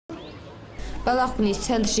ბალახვნის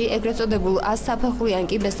ცენტრში ეგრეთ წოდებულ საფეხურიან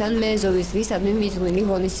კიბეებთან მეეზოვის დღისადმი მიძღვნილი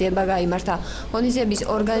ღონისძიება გაიმართა. ღონისძიების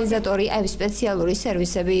ორგანიზატორი სპეციალური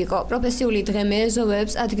სერვისები იყო. პროფესიული დღე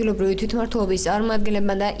მეეზოვეებს ადგილობრივი თვითმმართველობის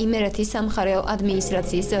წარმომადგენლებმა და იმერეთის სამხარეო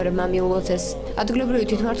ადმინისტრაციის წევრებმა მიულოცეს. ადგილობრივი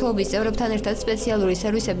თვითმმართველობის წევრებთან ერთად სპეციალური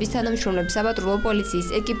სერვისების თანამშრომლებს საპატრულო პოლიციის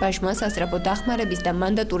ეკიპაჟმა სასწრაფო დახმარების და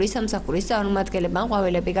მანდატური სამსახურის წარმომადგენლებმა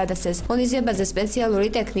ყვავილები გადასცეს. ღონისძიებაზე სპეციალური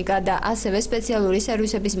ტექნიკა და ასევე სპეციალური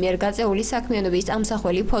სერვისების მიერ გაწეული საქმიანობის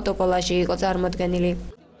ამსახველი ფოტოკოლაჟი იყო წარმოდგენილი.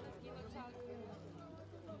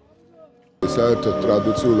 საერთოდ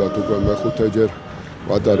ტრადიციულად უკვე მეხუთეჯერ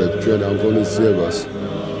ვატარებთ ჩვენ ამ ღონისძიებას.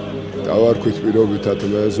 დავარქვით პირობითად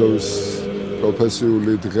მეეზოვის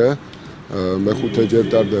პროფესიული დღე. მეხუთეჯერ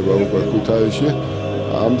ტარდება უკვე ქუთაისში.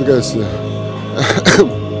 ამ დღეს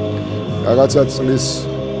რაღაცა წლის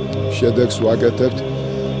შედეგს ვაკეთებთ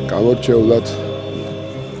გამორჩეულად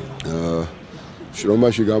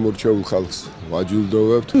შრომაში გამორჩეულ ხალხს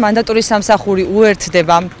ვაჯილდოვებთ. მანდატური სამსახური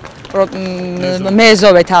უერთდება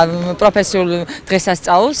მეეზოვეთა პროფესიულ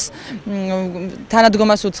დღესასწაულს.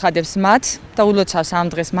 თანადგომას უცხადებს მათ და ულოცავს ამ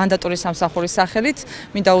დღეს მანდატური სამსახურის სახელით.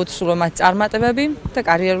 მინდა უთხრა მათ წარმატებები და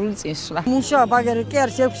კარიერული წინსვლა. მუშაობ აგერ კი არ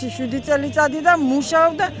 6-7 წელიწადი და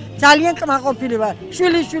მუშაობ და ძალიან კმაყოფილი ვარ.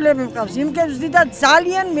 შვილიშვილები მყავს. იმ გეზვდი და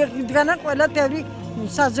ძალიან მეკითხანა ყველა თევრი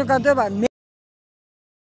საზოგადოება.